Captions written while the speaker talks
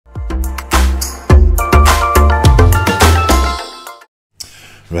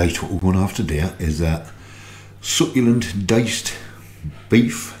Right, what we're going to have today is succulent diced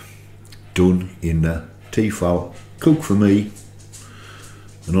beef done in Tefal Cook4Me,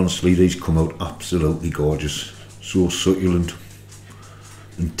 and honestly these come out absolutely gorgeous, so succulent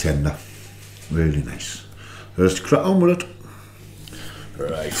and tender, really nice. Let's crack on with it.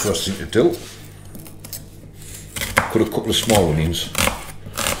 Right, first thing to do, cut a couple of small onions.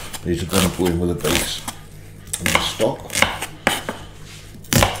 These are going to go in with the beef and the stock.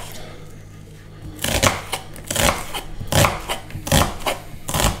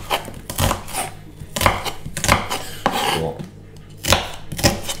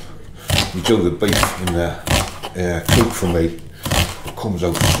 We do the beef in the Cook4Me. It comes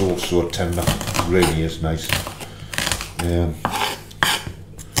out so tender. It really is nice. You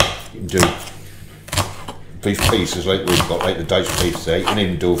can do beef pieces like we've got, like the diced pieces there. You can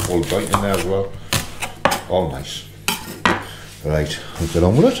even do a full bite in there as well. All nice. Right, let's get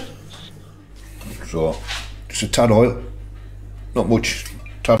on with it. So, just a tad oil. Not much.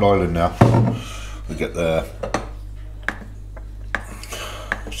 Tad oil in there. We get the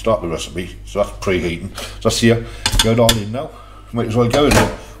start the recipe, so that's preheating. So that's here, get it all in now. Might as well go in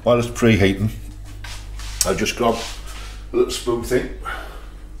there while it's preheating. I'll just grab a little spoon thing.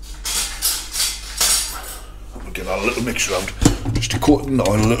 I'll get that little mix around, just to coat in the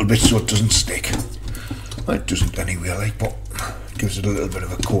oil a little bit so it doesn't stick. It doesn't anywhere, like, but it gives it a little bit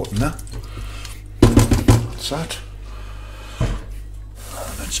of a coating there. That's that.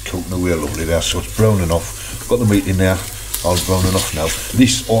 And it's coating away lovely there, so it's browning off. Got the meat in there, all brown enough now.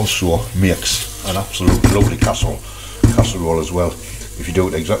 This also makes an absolute lovely casserole as well, if you do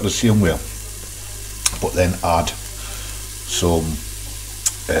it exactly the same way, but then add some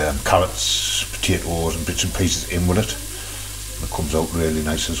carrots, potatoes and bits and pieces in with it. It comes out really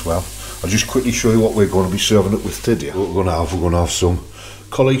nice as well. I'll just quickly show you what we're going to be serving it with today. What we're going to have some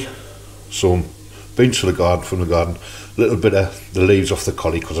collie, some beans from the garden, a little bit of the leaves off the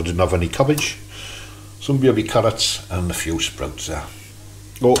collie because I didn't have any cabbage, some baby carrots and a few sprouts there.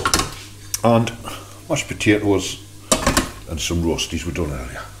 Oh, and mashed potatoes and some roasties we done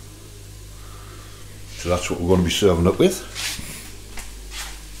earlier. So that's what we're going to be serving it with.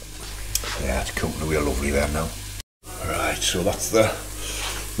 Yeah, it's cooking away lovely there now. Right, so that's the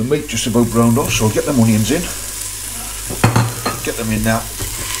meat just about browned off, so I'll get them onions in. Get them in now.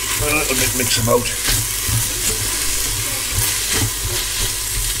 A little bit, mix them out.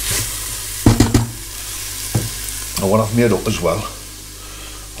 And what I've made up as well,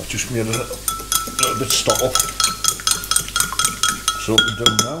 I've just made a little bit stock up. So what we're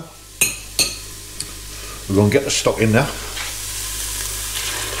doing now, we're going to get the stock in there.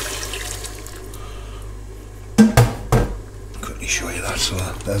 Quickly show you that. So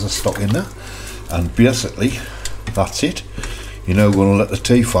there's the stock in there, and basically that's it. You're now going to let the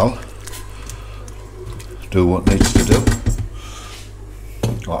Tefal do what it needs to do.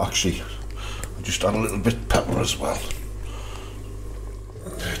 Well, actually, just add a little bit of pepper as well.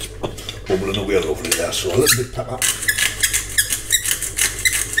 It's bubbling away lovely there, so a little bit of pepper.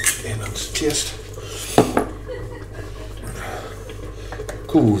 Enhance taste.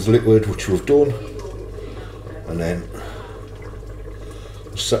 Cool with liquid, which we've done, and then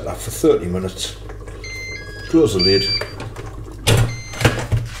set that for 30 minutes. Close the lid,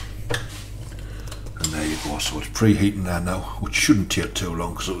 and there you go. So it's preheating there now, which shouldn't take too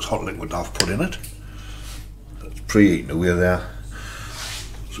long because it was hot liquid I've put in it. It's preheating away there.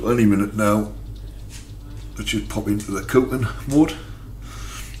 So any minute now, it should pop into the cooking mode.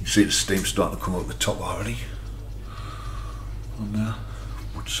 You see the steam starting to come out the top already. And there,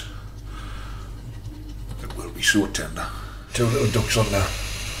 which it will be so tender. Two little ducks on there.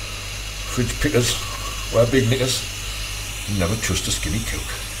 Fridge pickers, we're big knickers. Never trust a skinny cook.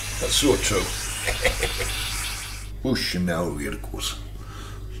 That's so true. Whoosh, and now here it goes.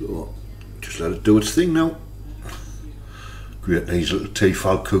 So just let it do its thing now. Great, these little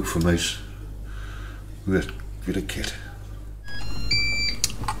Tefal Cook4Me. Great bit of kit.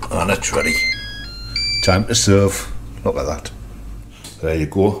 And it's ready. Time to serve. Look at that. There you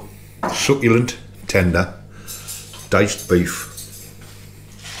go. Succulent, tender, diced beef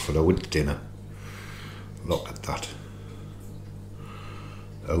for our dinner. Look at that.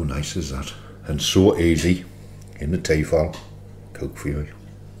 How nice is that? And so easy in the Tefal Cook4Me.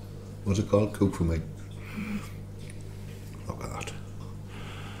 What's it called? Cook4Me. Look at that.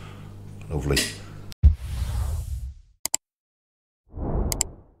 Lovely.